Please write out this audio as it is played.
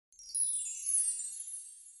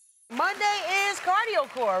Monday is cardio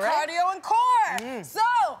core, right? Cardio and core. So,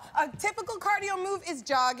 a typical cardio move is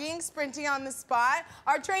jogging, sprinting on the spot.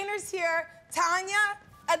 Our trainers here, Tanya,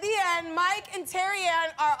 at the end, Mike and Terry Ann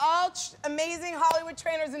are all amazing Hollywood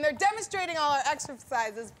trainers, and they're demonstrating all our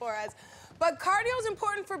exercises for us. But cardio is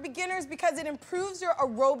important for beginners because it improves your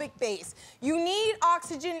aerobic base. You need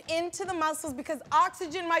oxygen into the muscles because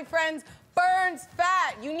oxygen, my friends, burns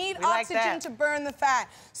fat. You need oxygen to burn the fat.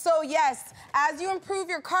 So yes, as you improve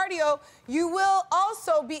your cardio, you will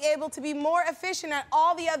also be able to be more efficient at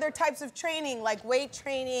all the other types of training, like weight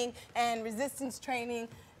training and resistance training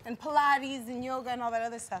and Pilates and yoga and all that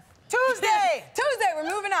other stuff. Tuesday! Tuesday, we're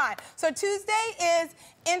moving on. So Tuesday is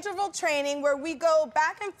interval training where we go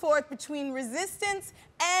back and forth between resistance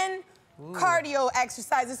and cardio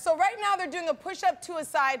exercises. So right now they're doing a push-up to a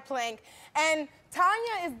side plank, and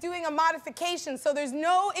Tanya is doing a modification, so there's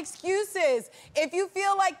no excuses. If you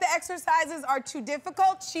feel like the exercises are too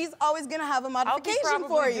difficult, she's always gonna have a modification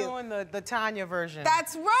for you. I'll be doing the Tanya version.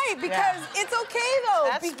 That's right, because it's okay though.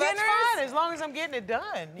 That's fine, as long as I'm getting it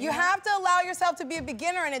done. You have to allow yourself to be a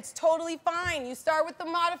beginner, and it's totally fine. You start with the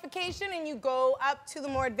modification and you go up to the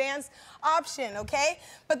more advanced option, okay?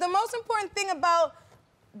 But the most important thing about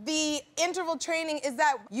the interval training is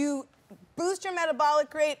that you boost your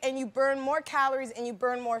metabolic rate and you burn more calories and you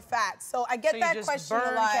burn more fat. So I get that question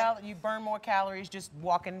a lot. You burn more calories just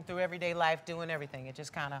walking through everyday life, doing everything. It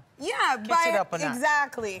just kind of kicks it up a notch.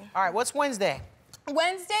 Exactly. All right, what's Wednesday?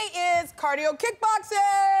 Wednesday is cardio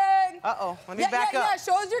kickboxing. Uh-oh, let me back up. Yeah,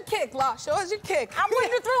 show us your kick, La. Show us your kick. I'm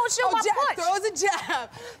ready to throw and show my punch. Throws a jab.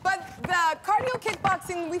 But the cardio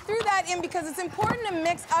kickboxing, we threw that in because it's important to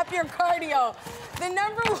mix up your cardio. The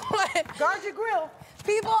number one. Guard your grill.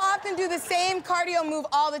 People often do the same cardio move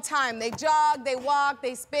all the time. They jog, they walk,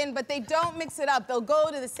 they spin, but they don't mix it up. They'll go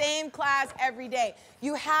to the same class every day.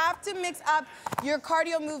 You have to mix up your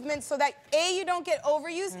cardio movements so that A, you don't get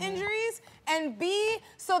overuse injuries, and B,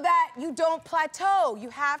 so that you don't plateau. You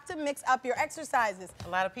have to mix up your exercises. A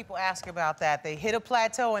lot of people ask about that. They hit a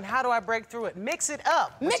plateau, and how do I break through it? Mix it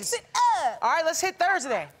up. Mix it up. All right, let's hit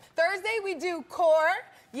Thursday. Thursday, we do core.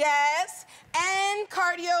 Yes, and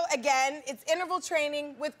cardio again. It's interval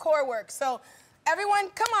training with core work. So everyone,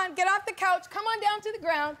 come on, get off the couch, come on down to the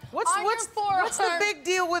ground. What's the big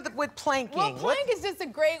deal with planking? Well, plank is just a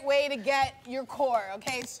great way to get your core,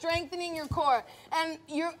 okay? Strengthening your core. And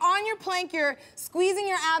you're on your plank, you're squeezing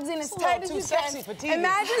your abs in as tight as you can. For TV.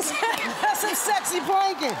 Imagine that's some sexy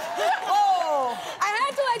planking. Oh, I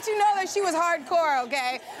had to let you know that she was hardcore,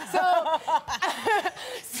 okay?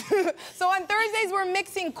 So on Thursdays we're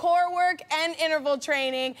mixing core work and interval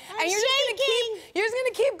training, and you're just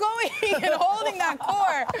gonna keep going and holding that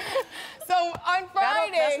core. So on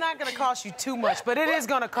Friday, that's not gonna cost you too much, but it is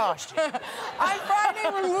gonna cost you. On Friday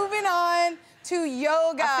we're moving on to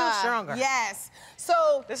yoga. I feel stronger. Yes.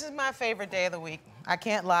 So this is my favorite day of the week. I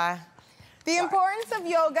can't lie. The importance of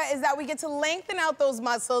yoga is that we get to lengthen out those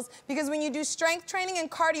muscles, because when you do strength training and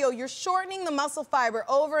cardio, you're shortening the muscle fiber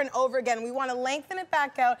over and over again. We want to lengthen it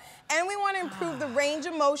back out, and we want to improve the range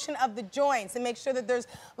of motion of the joints and make sure that there's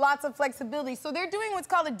lots of flexibility. So they're doing what's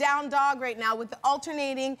called a down dog right now with the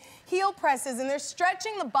alternating heel presses, and they're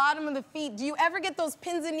stretching the bottom of the feet. Do you ever get those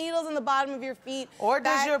pins and needles in the bottom of your feet? Or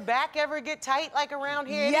does your back ever get tight like around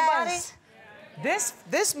here? Yes. Anybody?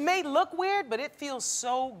 This may look weird, but it feels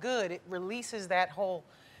so good. It releases that whole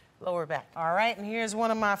lower back. All right, and here's one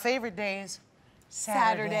of my favorite days,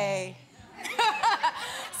 Saturday.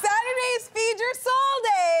 Saturday is Feed Your Soul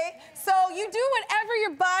Day. So you do whatever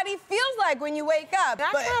your body feels like when you wake up.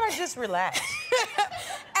 I kind of just relax.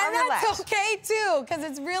 And that's okay too, because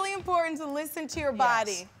it's really important to listen to your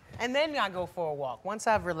body. And then I go for a walk once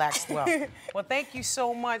I've relaxed well. Well, thank you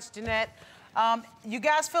so much, Jeanette. You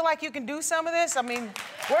guys feel like you can do some of this? I mean,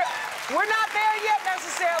 we're not there yet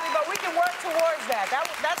necessarily, but we can work towards that.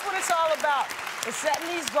 That's what it's all about, is setting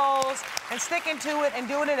these goals and sticking to it and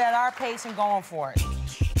doing it at our pace and going for it.